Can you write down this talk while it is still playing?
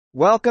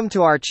Welcome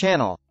to our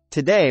channel.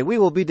 Today we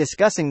will be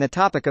discussing the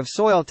topic of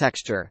soil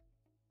texture.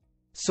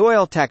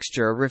 Soil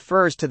texture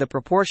refers to the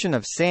proportion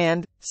of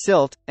sand,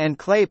 silt, and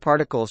clay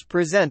particles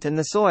present in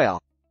the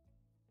soil.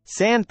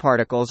 Sand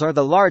particles are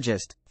the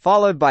largest,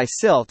 followed by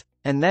silt,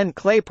 and then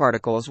clay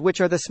particles, which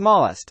are the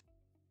smallest.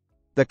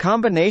 The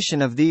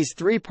combination of these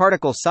three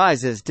particle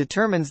sizes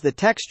determines the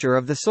texture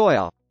of the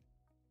soil.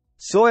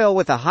 Soil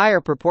with a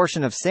higher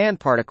proportion of sand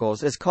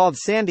particles is called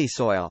sandy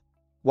soil,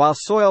 while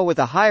soil with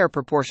a higher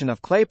proportion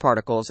of clay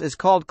particles is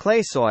called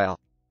clay soil.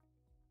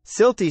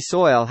 Silty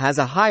soil has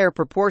a higher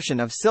proportion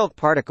of silt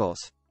particles.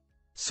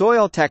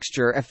 Soil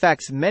texture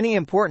affects many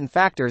important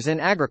factors in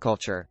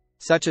agriculture,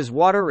 such as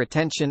water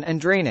retention and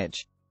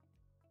drainage.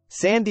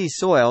 Sandy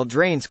soil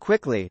drains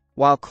quickly,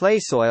 while clay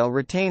soil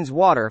retains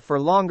water for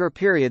longer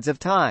periods of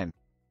time.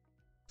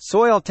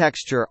 Soil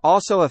texture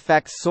also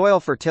affects soil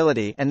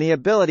fertility and the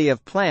ability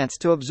of plants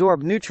to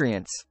absorb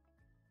nutrients.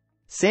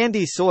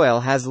 Sandy soil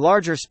has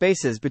larger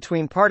spaces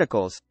between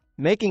particles,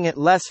 making it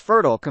less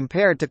fertile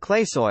compared to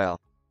clay soil.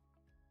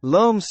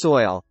 Loam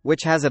soil,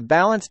 which has a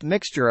balanced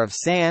mixture of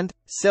sand,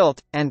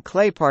 silt, and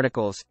clay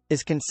particles,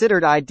 is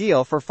considered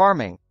ideal for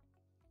farming.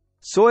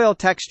 Soil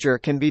texture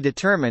can be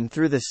determined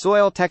through the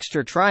soil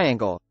texture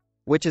triangle,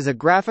 which is a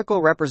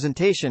graphical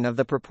representation of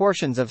the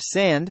proportions of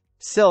sand,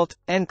 silt,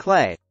 and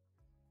clay.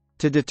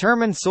 To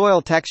determine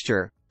soil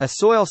texture, a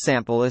soil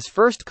sample is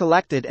first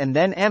collected and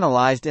then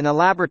analyzed in a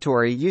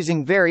laboratory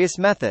using various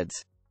methods.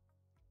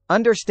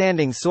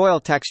 Understanding soil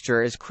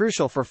texture is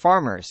crucial for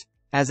farmers,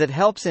 as it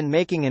helps in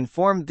making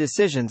informed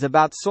decisions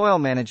about soil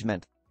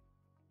management.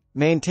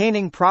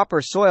 Maintaining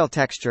proper soil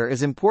texture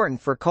is important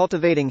for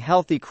cultivating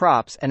healthy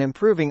crops and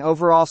improving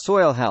overall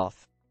soil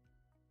health.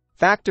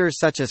 Factors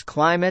such as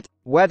climate,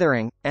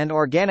 weathering, and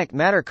organic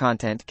matter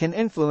content can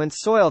influence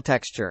soil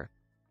texture.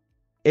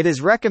 It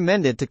is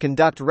recommended to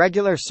conduct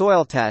regular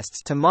soil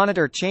tests to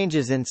monitor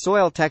changes in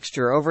soil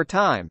texture over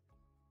time.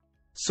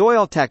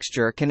 Soil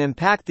texture can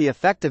impact the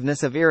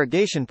effectiveness of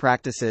irrigation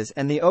practices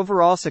and the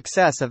overall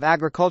success of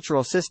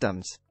agricultural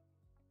systems.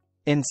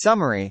 In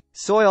summary,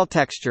 soil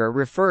texture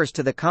refers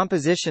to the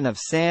composition of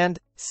sand,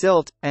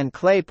 silt, and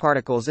clay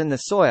particles in the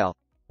soil,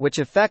 which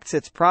affects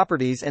its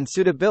properties and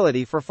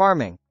suitability for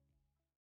farming.